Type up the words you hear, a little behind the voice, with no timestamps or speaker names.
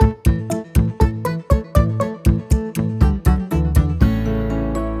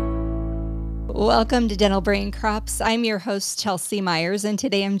Welcome to Dental Brain Crops. I'm your host, Chelsea Myers, and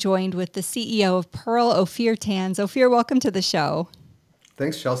today I'm joined with the CEO of Pearl, Ophir Tanz. Ophir, welcome to the show.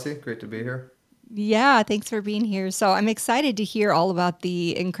 Thanks, Chelsea. Great to be here. Yeah, thanks for being here. So I'm excited to hear all about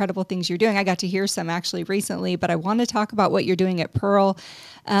the incredible things you're doing. I got to hear some actually recently, but I want to talk about what you're doing at Pearl.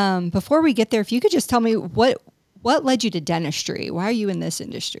 Before we get there, if you could just tell me what led you to dentistry? Why are you in this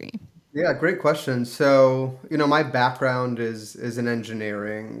industry? Yeah, great question. So, my background is in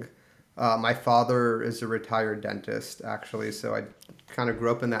engineering. My father is a retired dentist, actually, so I kind of grew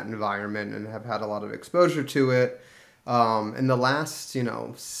up in that environment and have had a lot of exposure to it. In the last,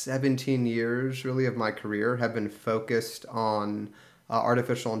 17 years, really, of my career have been focused on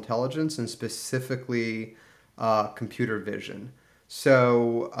artificial intelligence and specifically computer vision.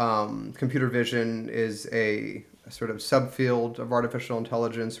 So, computer vision is a sort of subfield of artificial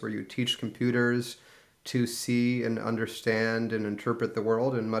intelligence where you teach computers to see and understand and interpret the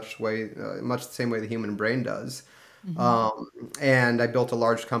world in much the same way the human brain does. Hmm. Um, and I built a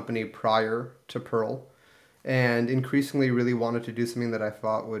large company prior to Pearl, and increasingly really wanted to do something that I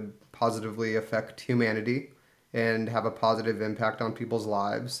thought would positively affect humanity and have a positive impact on people's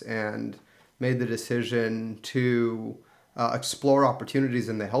lives, and made the decision to explore opportunities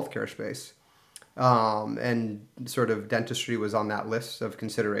in the healthcare space. And sort of dentistry was on that list of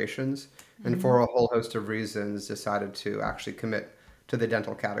considerations. And Hmm. for a whole host of reasons, decided to actually commit to the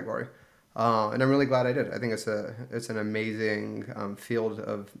dental category. And I'm really glad I did. I think it's an amazing field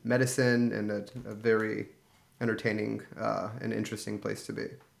of medicine and a very entertaining and interesting place to be.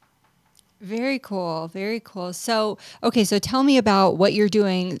 Very cool. Very cool. So, okay, so tell me about what you're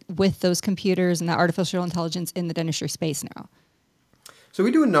doing with those computers and the artificial intelligence in the dentistry space now. So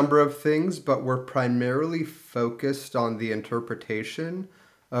we do a number of things, but we're primarily focused on the interpretation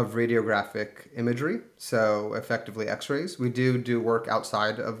of radiographic imagery, so effectively X-rays. We do work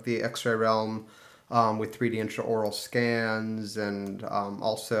outside of the X-ray realm with 3D intraoral scans and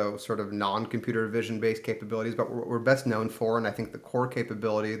also sort of non-computer vision-based capabilities. But what we're best known for, and I think the core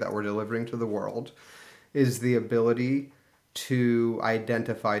capability that we're delivering to the world, is the ability to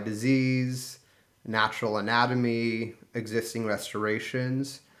identify disease, natural anatomy, existing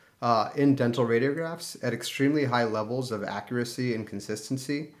restorations in dental radiographs at extremely high levels of accuracy and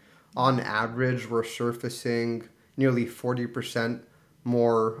consistency. On average, we're surfacing nearly 40%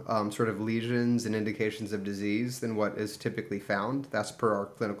 more sort of lesions and indications of disease than what is typically found. That's per our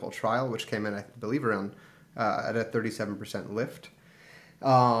clinical trial, which came in, I believe, around at a 37% lift.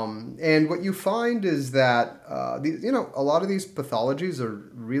 And what you find is that a lot of these pathologies are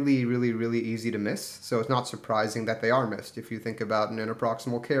really, really, really easy to miss. So it's not surprising that they are missed. If you think about an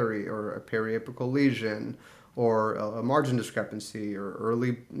interproximal carie or a periapical lesion or a margin discrepancy or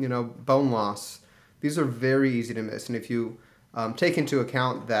early, bone loss, these are very easy to miss. And if you take into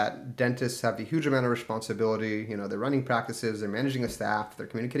account that dentists have a huge amount of responsibility, they're running practices, they're managing a staff, they're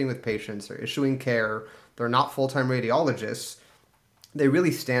communicating with patients, they're issuing care, they're not full-time radiologists, they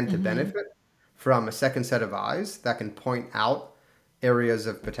really stand to Hmm. benefit from a second set of eyes that can point out areas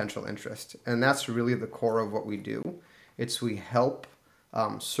of potential interest. And that's really the core of what we do. We help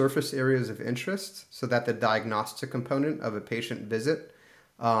surface areas of interest so that the diagnostic component of a patient visit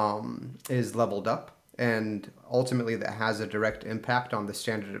is leveled up, and ultimately that has a direct impact on the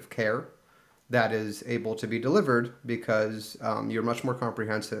standard of care that is able to be delivered because you're much more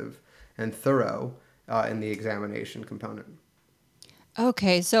comprehensive and thorough in the examination component.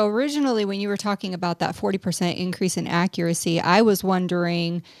 Okay, so originally when you were talking about that 40% increase in accuracy, I was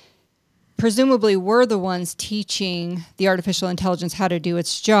wondering, presumably we're the ones teaching the artificial intelligence how to do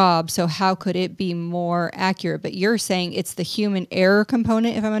its job, so how could it be more accurate? But you're saying it's the human error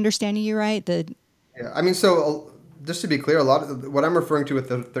component, if I'm understanding you right? Yeah, I mean, so just to be clear, a lot of what I'm referring to with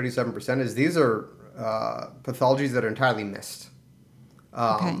the 37% is these are pathologies that are entirely missed.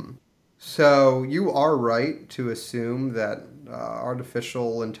 Okay. Um, so you are right to assume that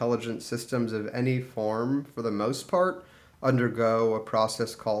artificial intelligence systems of any form, for the most part, undergo a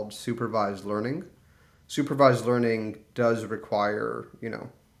process called supervised learning. Supervised learning does require,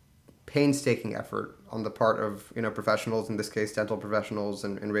 painstaking effort on the part of professionals, in this case dental professionals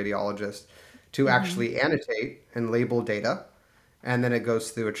and radiologists, to Hmm. actually annotate and label data, and then it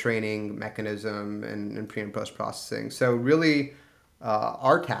goes through a training mechanism and pre and post processing. So really,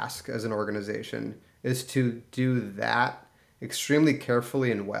 our task as an organization is to do that extremely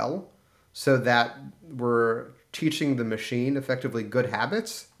carefully and well, so that we're teaching the machine effectively good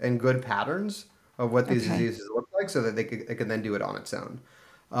habits and good patterns of what these Okay. diseases look like, so that it can then do it on its own.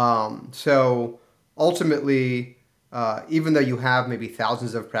 So ultimately, even though you have maybe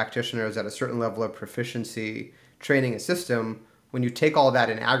thousands of practitioners at a certain level of proficiency training a system, when you take all that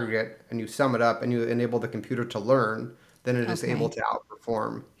in aggregate and you sum it up and you enable the computer to learn, then it is able Okay. to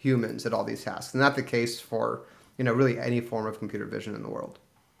outperform humans at all these tasks. And that's the case for, really any form of computer vision in the world.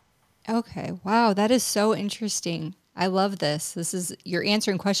 Okay. Wow, that is so interesting. I love this. You're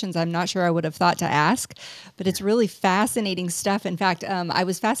answering questions I'm not sure I would have thought to ask, but it's really fascinating stuff. In fact, I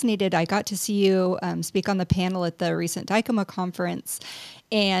was fascinated. I got to see you speak on the panel at the recent Dicoma conference.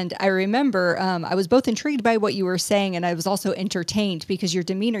 And I remember I was both intrigued by what you were saying, and I was also entertained because your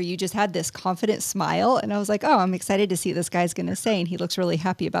demeanor, you just had this confident smile. And I was like, oh, I'm excited to see what this guy's going to say. And he looks really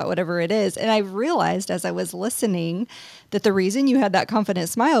happy about whatever it is. And I realized as I was listening that the reason you had that confident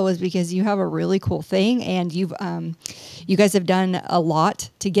smile was because you have a really cool thing, and you guys have done a lot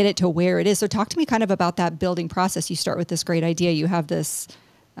to get it to where it is. So talk to me kind of about that building process. You start with this great idea. You have this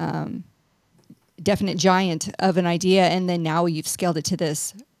definite giant of an idea, and then now you've scaled it to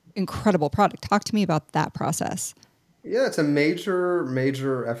this incredible product. Talk to me about that process. Yeah, it's a major,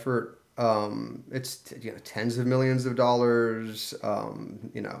 major effort. It's tens of millions of dollars.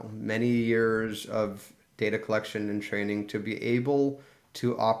 Many years of data collection and training to be able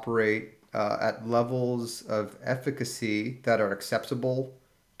to operate at levels of efficacy that are acceptable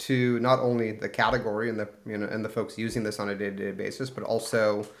to not only the category and the folks using this on a day-to-day basis, but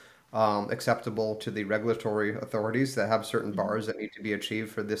also acceptable to the regulatory authorities that have certain Mm-hmm. bars that need to be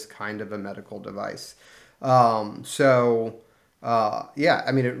achieved for this kind of a medical device. Yeah,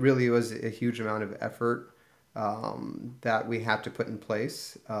 I mean, it really was a huge amount of effort that we had to put in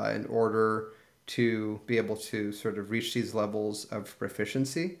place in order to be able to sort of reach these levels of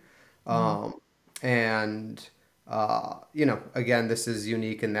proficiency. Mm-hmm. Um, and again, this is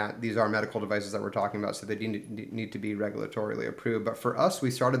unique in that these are medical devices that we're talking about, so they need to be regulatorily approved. But for us,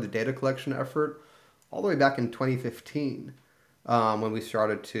 we started the data collection effort all the way back in 2015 when we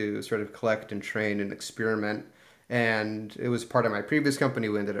started to sort of collect and train and experiment. And it was part of my previous company.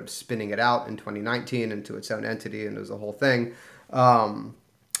 We ended up spinning it out in 2019 into its own entity, and it was a whole thing.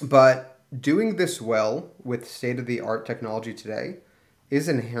 But doing this well with state of the art technology today is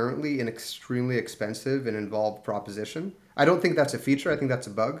inherently an extremely expensive and involved proposition. I don't think that's a feature. I think that's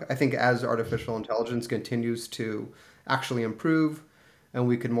a bug. I think as artificial intelligence continues to actually improve, and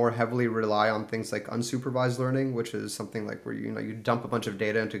we could more heavily rely on things like unsupervised learning, which is something like where you dump a bunch of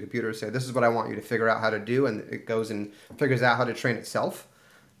data into a computer, say this is what I want you to figure out how to do, and it goes and figures out how to train itself.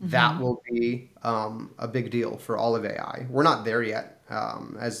 Mm-hmm. That will be a big deal for all of AI. We're not there yet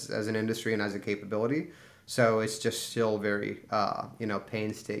as an industry and as a capability, so it's just still very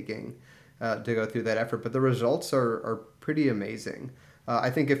painstaking to go through that effort. But the results are pretty amazing. I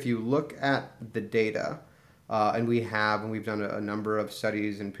think if you look at the data, and we've done a number of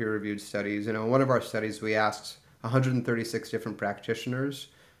studies and peer-reviewed studies. In one of our studies, we asked 136 different practitioners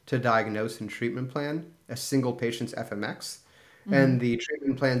to diagnose and treatment plan a single patient's FMX, Mm-hmm. and the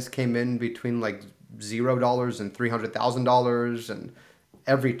treatment plans came in between like $0 and $300,000, and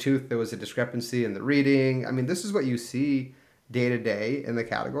every tooth there was a discrepancy in the reading. I mean, this is what you see day to day in the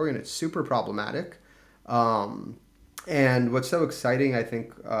category, and it's super problematic. Um, and what's so exciting, I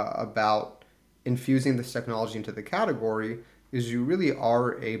think, about infusing this technology into the category is you really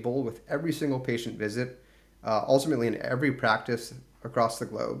are able, with every single patient visit, ultimately in every practice across the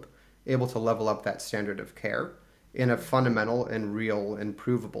globe, able to level up that standard of care in a fundamental and real and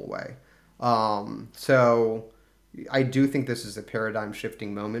provable way. So I do think this is a paradigm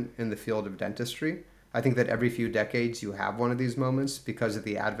shifting moment in the field of dentistry. I think that every few decades you have one of these moments because of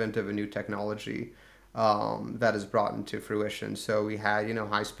the advent of a new technology that is brought into fruition. So we had,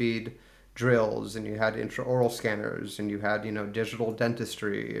 high speed drills, and you had intraoral scanners, and you had, digital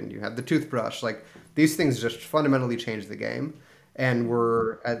dentistry, and you had the toothbrush. Like these things just fundamentally changed the game. And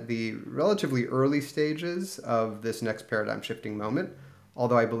we're at the relatively early stages of this next paradigm shifting moment,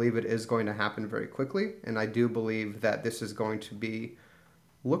 although I believe it is going to happen very quickly. And I do believe that this is going to be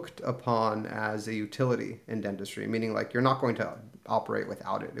looked upon as a utility in dentistry, meaning like you're not going to operate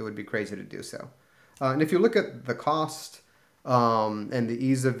without it. It would be crazy to do so. And if you look at the cost and the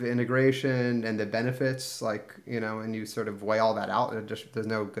ease of integration and the benefits, and you sort of weigh all that out, there's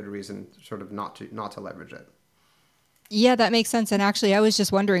no good reason sort of not to leverage it. Yeah, that makes sense. And actually, I was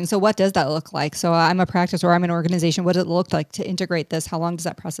just wondering, so what does that look like? So I'm a practice or I'm an organization. What does it look like to integrate this? How long does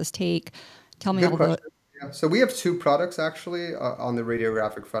that process take? Tell me Good all the. question. Yeah. So we have two products actually on the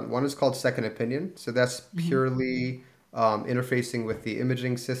radiographic front. One is called Second Opinion. So that's Mhm. purely interfacing with the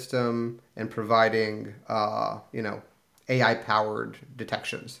imaging system and providing, AI powered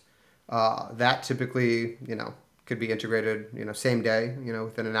detections. That typically, could be integrated, same day,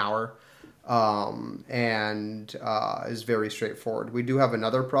 within an hour, and is very straightforward. We do have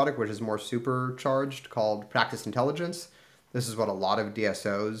another product which is more supercharged called Practice Intelligence. This is what a lot of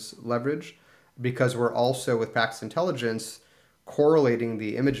DSOs leverage because we're also with practice intelligence correlating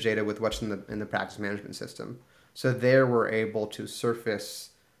the image data with what's in the practice management system. So there we're able to surface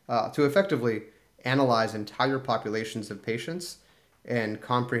to effectively analyze entire populations of patients and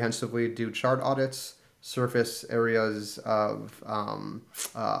comprehensively do chart audits, surface areas of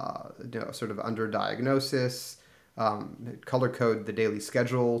sort of underdiagnosis, color code the daily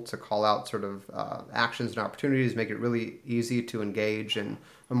schedule to call out sort of actions and opportunities, make it really easy to engage in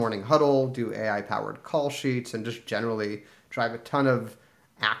a morning huddle, do AI powered call sheets, and just generally drive a ton of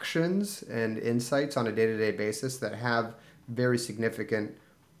actions and insights on a day to day basis that have very significant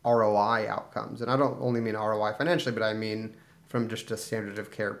ROI outcomes. And I don't only mean ROI financially, but I mean from just a standard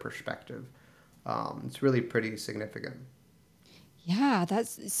of care perspective. It's really pretty significant. Yeah,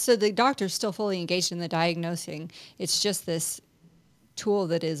 that's so the doctor's still fully engaged in the diagnosing. It's just this tool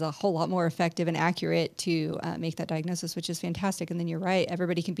that is a whole lot more effective and accurate to make that diagnosis, which is fantastic. And then you're right,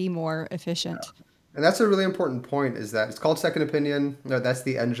 everybody can be more efficient. And that's a really important point is that it's called second opinion. No, that's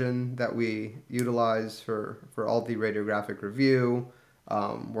the engine that we utilize for all the radiographic review.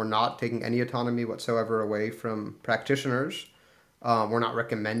 We're not taking any autonomy whatsoever away from practitioners. We're not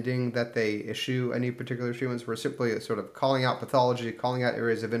recommending that they issue any particular treatments. We're simply sort of calling out pathology, calling out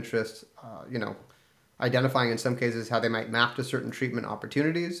areas of interest, identifying in some cases how they might map to certain treatment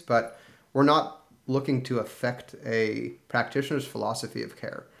opportunities, but we're not looking to affect a practitioner's philosophy of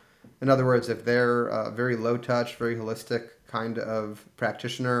care. In other words, if they're a very low touch, very holistic kind of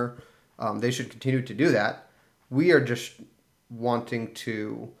practitioner, they should continue to do that. We are just wanting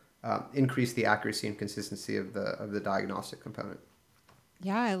to increase the accuracy and consistency of the diagnostic component.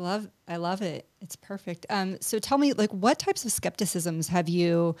 Yeah, I love it. It's perfect. So tell me, like, what types of skepticisms have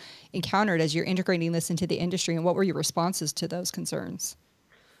you encountered as you're integrating this into the industry, and what were your responses to those concerns?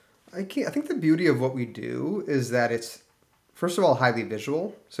 I think the beauty of what we do is that it's, first of all, highly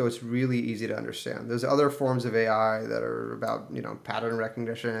visual, so it's really easy to understand. There's other forms of AI that are about, pattern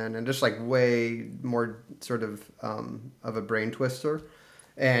recognition and just like way more sort of a brain twister.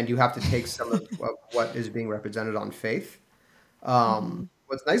 And you have to take some of what is being represented on faith. Hmm.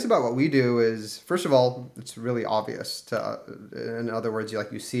 What's nice about what we do is, first of all, it's really obvious. In other words,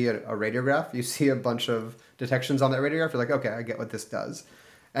 you see a radiograph, you see a bunch of detections on that radiograph. You're like, okay, I get what this does,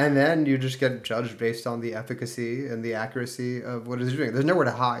 and then you just get judged based on the efficacy and the accuracy of what it is doing. There's nowhere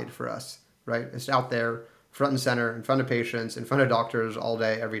to hide for us, right? It's out there, front and center, in front of patients, in front of doctors, all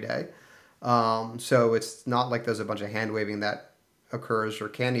day, every day. So it's not like there's a bunch of hand waving that occurs or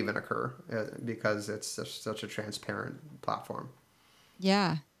can even occur because it's just such a transparent platform.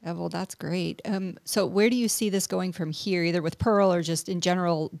 Yeah. Well, that's great. So where do you see this going from here, either with Pearl or just in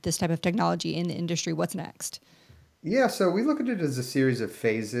general, this type of technology in the industry? What's next? Yeah, so we look at it as a series of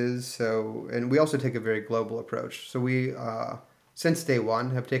phases. So, and we also take a very global approach. So we, since day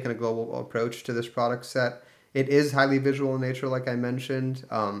one, have taken a global approach to this product set. It is highly visual in nature, like I mentioned.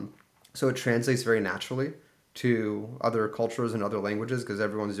 So it translates very naturally to other cultures and other languages because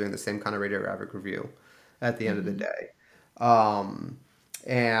everyone's doing the same kind of radiographic review at the end of the Hmm. day. Um,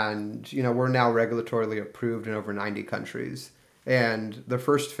 and we're now regulatorily approved in over 90 countries. And the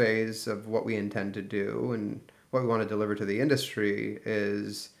first phase of what we intend to do and what we want to deliver to the industry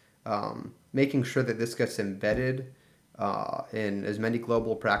is making sure that this gets embedded in as many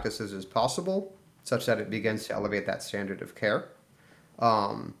global practices as possible, such that it begins to elevate that standard of care.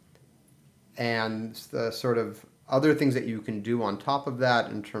 Um, and the sort of other things that you can do on top of that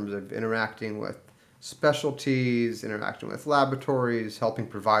in terms of interacting with specialties, interacting with laboratories, helping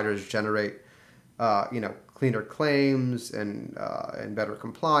providers generate, cleaner claims and better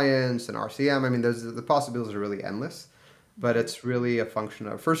compliance and RCM. I mean, the possibilities are really endless, but it's really a function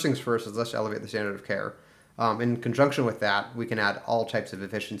of first things first is let's elevate the standard of care. In conjunction with that, we can add all types of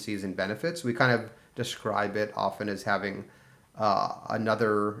efficiencies and benefits. We kind of describe it often as having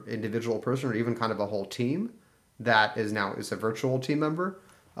another individual person or even kind of a whole team that is a virtual team member,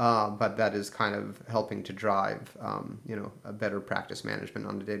 but that is kind of helping to drive a better practice management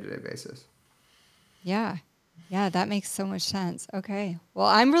on a day to day basis. Yeah. Yeah, that makes so much sense. Okay. Well,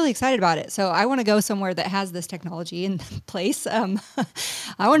 I'm really excited about it. So I want to go somewhere that has this technology in place. I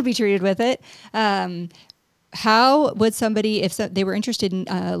want to be treated with it. Um, how would somebody, if they were interested in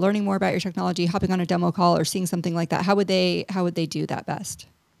learning more about your technology, hopping on a demo call or seeing something like that, how would they do that best?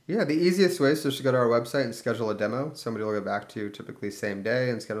 Yeah, the easiest way is just to go to our website and schedule a demo. Somebody will get back to you typically same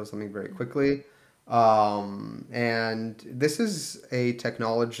day and schedule something very quickly. And this is a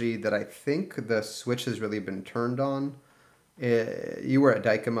technology that I think the switch has really been turned on. You were at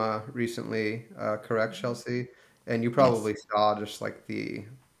Dykema recently, correct, Chelsea? And you Yes. probably saw just like the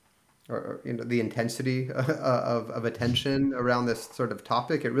the intensity of attention around this sort of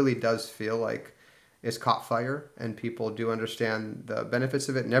topic, it really does feel like it's caught fire, and people do understand the benefits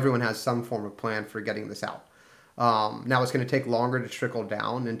of it, and everyone has some form of plan for getting this out. Now it's going to take longer to trickle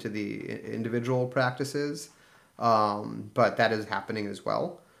down into the individual practices, but that is happening as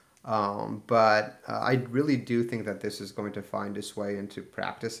well. But I really do think that this is going to find its way into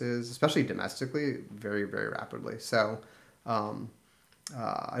practices, especially domestically, very, very rapidly. So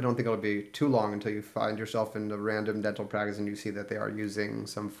I don't think it'll be too long until you find yourself in a random dental practice and you see that they are using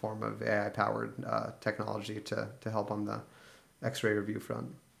some form of AI-powered technology to help on the X-ray review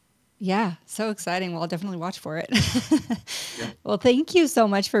front. Yeah, so exciting. Well, I'll definitely watch for it. Yeah. Well, thank you so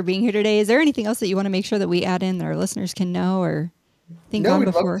much for being here today. Is there anything else that you want to make sure that we add in that our listeners can know or think No, on we'd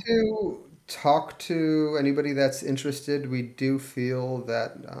love before? to talk to anybody that's interested. We do feel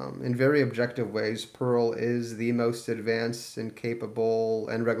that, in very objective ways, Pearl is the most advanced and capable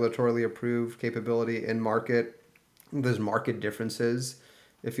and regulatorily approved capability in market. There's market differences.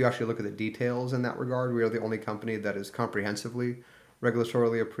 If you actually look at the details in that regard, we are the only company that is comprehensively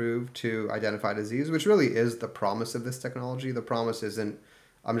regulatorily approved to identify disease, which really is the promise of this technology. The promise isn't,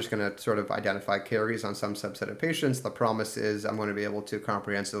 I'm just going to sort of identify caries on some subset of patients. The promise is I'm going to be able to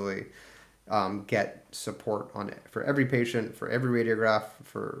comprehensively get support on it for every patient, for every radiograph,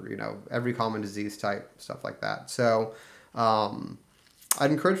 for every common disease type, stuff like that. So I'd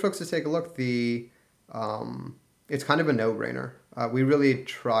encourage folks to take a look. It's kind of a no-brainer. We really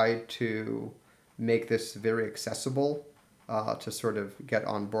tried to make this very accessible to sort of get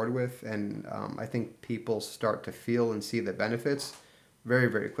on board with, and I think people start to feel and see the benefits very,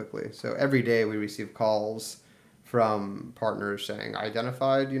 very quickly. So every day we receive calls from partners saying, I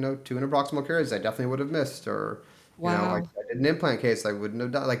identified, 2 interproximal caries I definitely would have missed, or, I Wow. did an implant case I wouldn't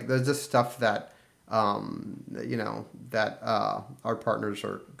have done. Like, there's just stuff that, that our partners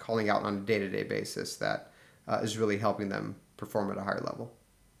are calling out on a day-to-day basis that is really helping them perform at a higher level.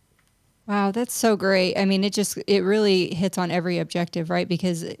 Wow, that's so great. I mean, it really hits on every objective, right?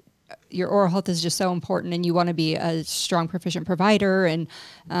 Because your oral health is just so important and you want to be a strong, proficient provider and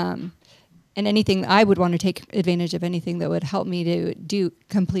anything I would want to take advantage of anything that would help me to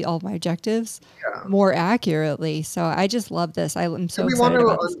complete all of my objectives Yeah. more accurately. So I just love this. I'm And so we want excited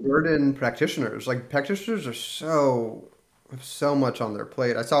to about this. unburden practitioners. Like, practitioners are have so much on their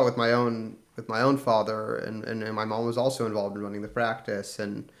plate. I saw it with my own father, and my mom was also involved in running the practice,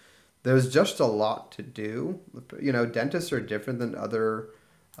 and there's just a lot to do. Dentists are different than other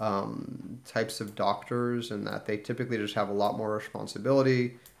types of doctors in that they typically just have a lot more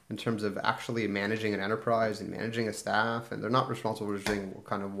responsibility in terms of actually managing an enterprise and managing a staff, and they're not responsible for doing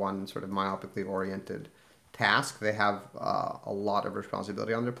kind of one sort of myopically oriented task. They have a lot of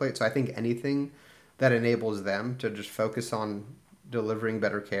responsibility on their plate. So I think anything that enables them to just focus on delivering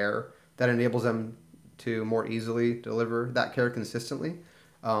better care, that enables them to more easily deliver that care consistently,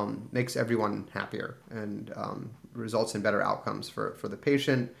 makes everyone happier and results in better outcomes for the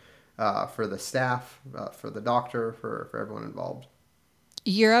patient, for the staff, for the doctor, for everyone involved.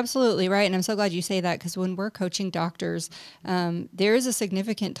 You're absolutely right. And I'm so glad you say that because when we're coaching doctors, there is a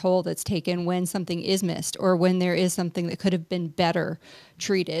significant toll that's taken when something is missed or when there is something that could have been better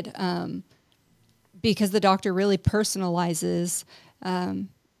treated because the doctor really personalizes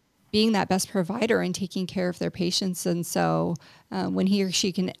being that best provider and taking care of their patients. And so when he or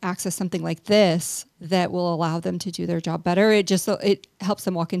she can access something like this that will allow them to do their job better, it helps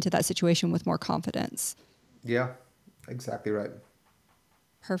them walk into that situation with more confidence. Yeah, exactly right.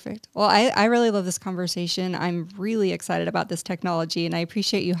 Perfect. Well, I really love this conversation. I'm really excited about this technology, and I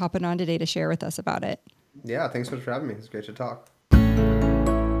appreciate you hopping on today to share with us about it. Yeah, thanks so much for having me. It's great to talk.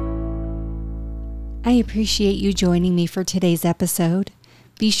 I appreciate you joining me for today's episode.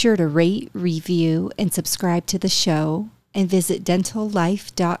 Be sure to rate, review, and subscribe to the show, and visit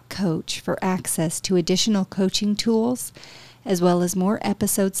dentallife.coach for access to additional coaching tools, as well as more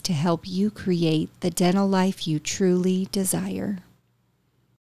episodes to help you create the dental life you truly desire.